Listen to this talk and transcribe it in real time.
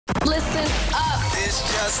Listen up. It's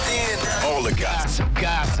just in. All the gossip.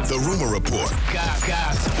 The Rumor Report.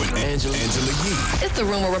 Gossip. With Angela Yee. It's the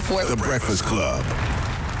Rumor Report. The Breakfast Club.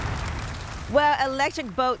 Well,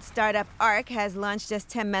 electric boat startup ARC has launched just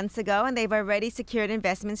 10 months ago, and they've already secured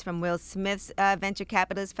investments from Will Smith's venture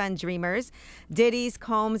capitalist fund Dreamers, Diddy's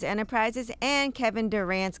Combs Enterprises, and Kevin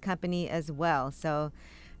Durant's company as well. So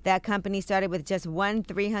that company started with just one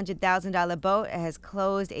 $300,000 boat. It has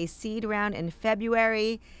closed a seed round in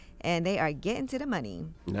February, and they are getting to the money.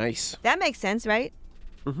 Nice. That makes sense, right?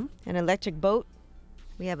 Mm-hmm. An electric boat.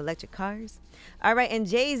 We have electric cars. All right, and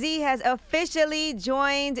Jay-Z has officially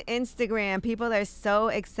joined Instagram. People are so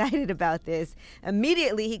excited about this.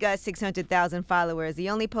 Immediately, he got 600,000 followers.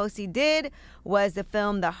 The only post he did was the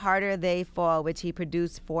film The Harder They Fall, which he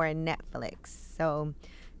produced for Netflix. So,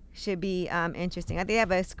 should be interesting. I think they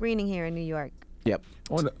have a screening here in New York. Yep.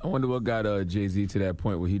 I wonder what got Jay-Z to that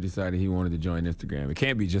point where he decided he wanted to join Instagram. It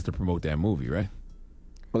can't be just to promote that movie, right?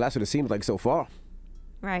 Well, that's what it seems like so far.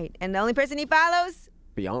 Right. And the only person he follows?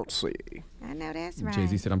 Beyonce. I know that's right.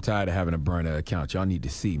 Jay-Z said, I'm tired of having a burner account. Y'all need to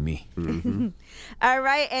see me. Mm-hmm. All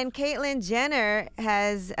right. And Caitlyn Jenner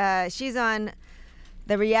has, she's on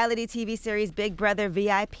the reality TV series Big Brother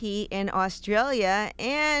VIP in Australia,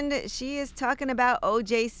 and she is talking about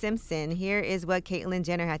O.J. Simpson. Here is what Caitlyn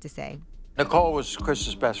Jenner had to say. Nicole was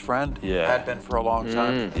Chris's best friend. Yeah. Had been for a long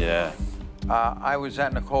time. Yeah. I was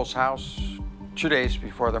at Nicole's house 2 days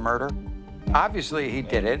before the murder. Obviously, he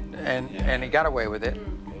did it, and he got away with it.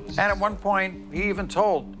 And at one point, he even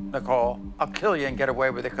told Nicole, I'll kill you and get away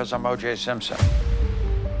with it because I'm O.J. Simpson.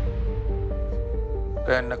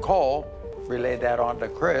 And Nicole relayed that on to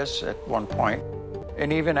Chris at one point.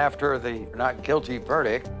 And even after the not guilty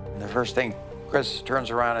verdict, the first thing Chris turns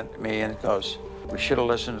around at me and goes, we should have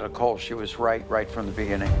listened to Nicole. She was right from the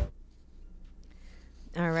beginning.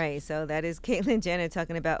 All right, so that is Caitlyn Jenner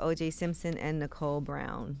talking about O.J. Simpson and Nicole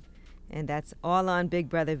Brown. And that's all on Big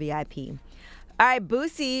Brother VIP. All right,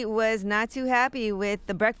 Boosie was not too happy with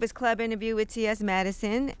the Breakfast Club interview with T.S.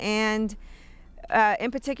 Madison, and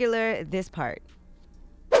in particular, this part.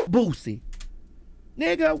 Boosie,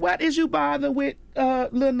 nigga, what is you bothering with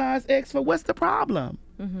Lil Nas X for? What's the problem?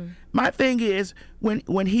 Mm-hmm. My thing is,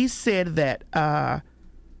 when he said that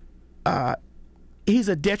he's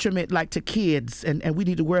a detriment like to kids, and we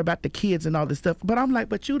need to worry about the kids and all this stuff. But I'm like,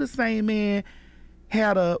 but you the same man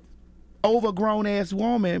had a overgrown ass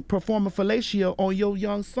woman performing fellatio on your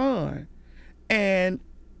young son, and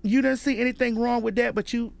you didn't see anything wrong with that,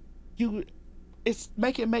 but you it's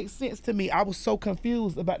make sense to me. I was so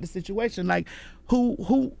confused about the situation. Like,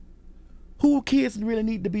 who kids really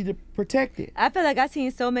need to be protected? I feel like I've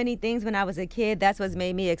seen so many things when I was a kid. That's what's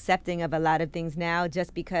made me accepting of a lot of things now,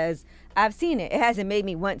 just because I've seen it. It hasn't made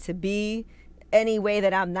me want to be any way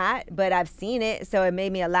that I'm not, but I've seen it, so it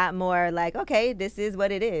made me a lot more like, okay, this is what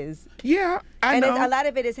it is. Yeah, I know. And a lot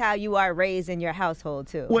of it is how you are raised in your household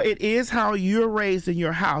too. Well, it is how you're raised in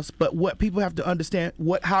your house, but what people have to understand,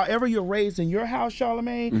 however you're raised in your house,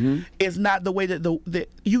 Charlamagne, is not the way that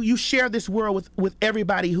you share this world with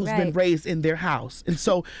everybody who's been raised in their house, and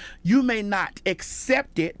so you may not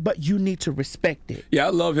accept it, but you need to respect it. Yeah,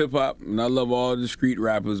 I love hip hop and I love all the street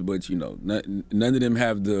rappers, but you know, none of them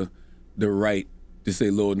have the right to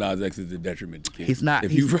say Lil Nas X is a detriment to kids. He's not.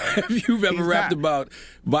 If you've ever rapped about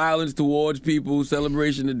violence towards people,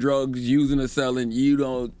 celebration of drugs, using or selling, you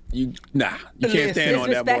can't stand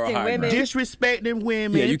on that moral high ground. Disrespecting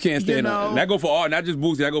women. Yeah, you can't stand on. And that go for all, not just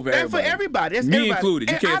Boosie. That go for everybody. And for everybody. That's me everybody.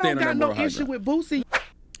 included. You can't stand on that moral high ground. I don't got no issue with Boosie.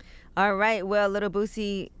 All right. Well, little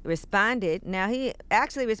Boosie responded. Now, he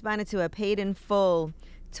actually responded to a paid in full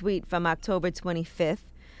tweet from October 25th.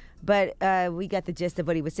 But we got the gist of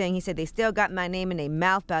what he was saying. He said, they still got my name in their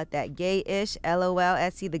mouth about that gay-ish.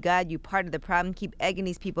 LOL, SC the God, you part of the problem. Keep egging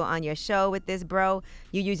these people on your show with this, bro.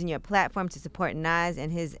 You using your platform to support Nas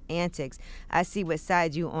and his antics. I see what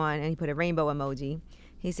side you on. And he put a rainbow emoji.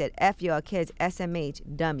 He said, F y'all kids,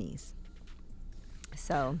 SMH, dummies.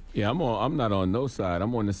 So. Yeah, I'm not on no side.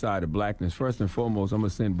 I'm on the side of blackness. First and foremost, I'm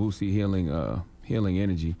going to send Boosie healing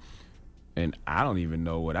energy. And I don't even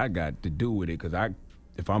know what I got to do with it, because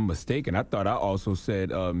if I'm mistaken, I thought I also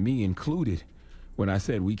said me included when I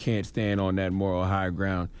said we can't stand on that moral high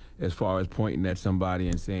ground as far as pointing at somebody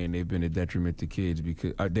and saying they've been a detriment to kids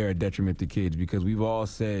because they're a detriment to kids, because we've all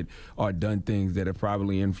said or done things that have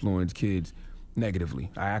probably influenced kids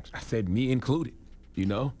negatively. I said me included, you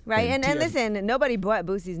know? Right, and listen, nobody brought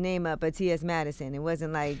Boosie's name up but T.S. Madison. It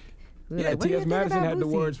wasn't like We were Yeah, like, what do you T.S. think Madison about had the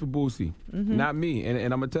Boosie? words for Boosie, not me.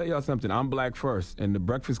 And I'm going to tell y'all something. I'm black first, and the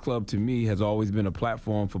Breakfast Club, to me, has always been a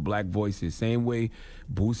platform for black voices. Same way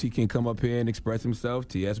Boosie can come up here and express himself,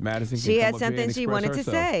 T.S. Madison can She come had up here something and she express wanted herself.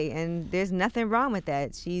 to say, and there's nothing wrong with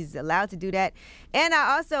that. She's allowed to do that. And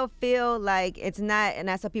I also feel like it's not,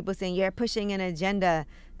 and I saw people saying, you're pushing an agenda.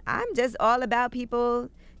 I'm just all about people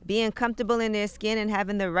being comfortable in their skin and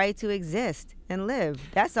having the right to exist and live.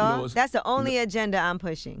 That's all. That's the only agenda I'm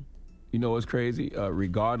pushing. You know what's crazy?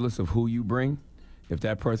 Regardless of who you bring, if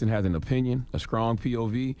that person has an opinion, a strong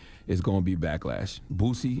POV, it's going to be backlash.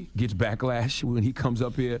 Boosie gets backlash when he comes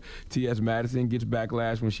up here. T.S. Madison gets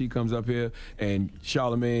backlash when she comes up here. And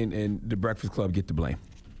Charlamagne and the Breakfast Club get the blame.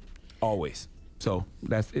 Always. So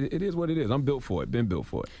it is what it is. I'm built for it. Been built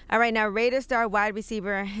for it. All right, now Raiders star wide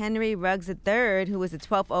receiver Henry Ruggs III, who was the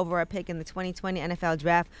 12th overall pick in the 2020 NFL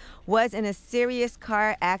Draft, was in a serious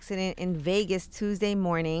car accident in Vegas Tuesday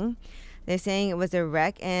morning. They're saying it was a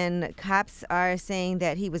wreck, and cops are saying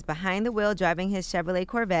that he was behind the wheel driving his Chevrolet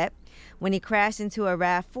Corvette when he crashed into a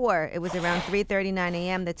RAV4. It was around 3:39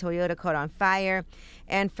 a.m. The Toyota caught on fire,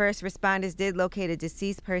 and first responders did locate a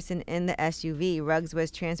deceased person in the SUV. Ruggs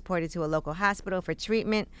was transported to a local hospital for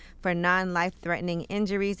treatment for non-life-threatening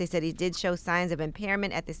injuries. They said he did show signs of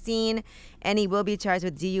impairment at the scene, and he will be charged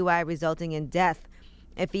with DUI resulting in death.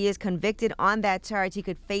 If he is convicted on that charge, he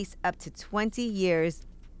could face up to 20 years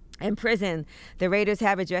in prison. The Raiders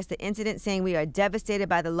have addressed the incident, saying, we are devastated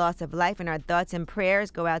by the loss of life, and our thoughts and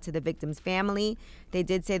prayers go out to the victim's family. They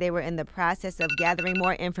did say they were in the process of gathering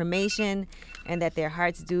more information and that their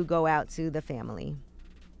hearts do go out to the family.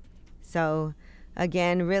 So,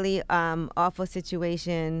 again, really awful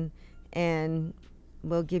situation, and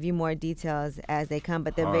we'll give you more details as they come.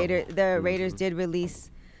 But the Raiders did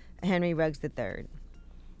release Henry Ruggs III.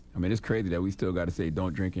 I mean, it's crazy that we still got to say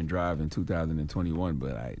don't drink and drive in 2021,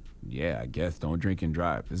 but I guess don't drink and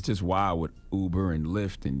drive. It's just wild with Uber and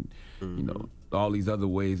Lyft and, you know, all these other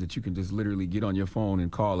ways that you can just literally get on your phone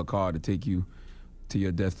and call a car to take you to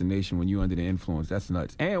your destination when you're under the influence. That's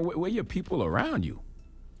nuts. And where your people around you?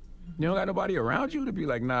 You don't got nobody around you to be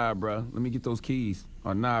like, nah, bro, let me get those keys.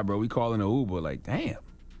 Or nah, bro, we calling an Uber. Like, damn.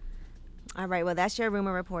 All right, well, that's your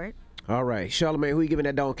rumor report. All right, Charlamagne, who you giving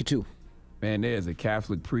that donkey to? Man, there's a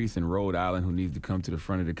Catholic priest in Rhode Island who needs to come to the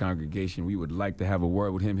front of the congregation. We would like to have a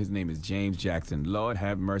word with him. His name is James Jackson. Lord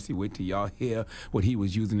have mercy. Wait till y'all hear what he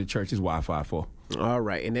was using the church's Wi-Fi for. All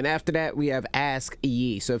right, and then after that, we have Ask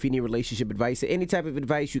Yee. So if you need relationship advice or any type of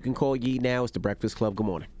advice, you can call Yee now. It's the Breakfast Club. Good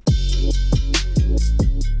morning.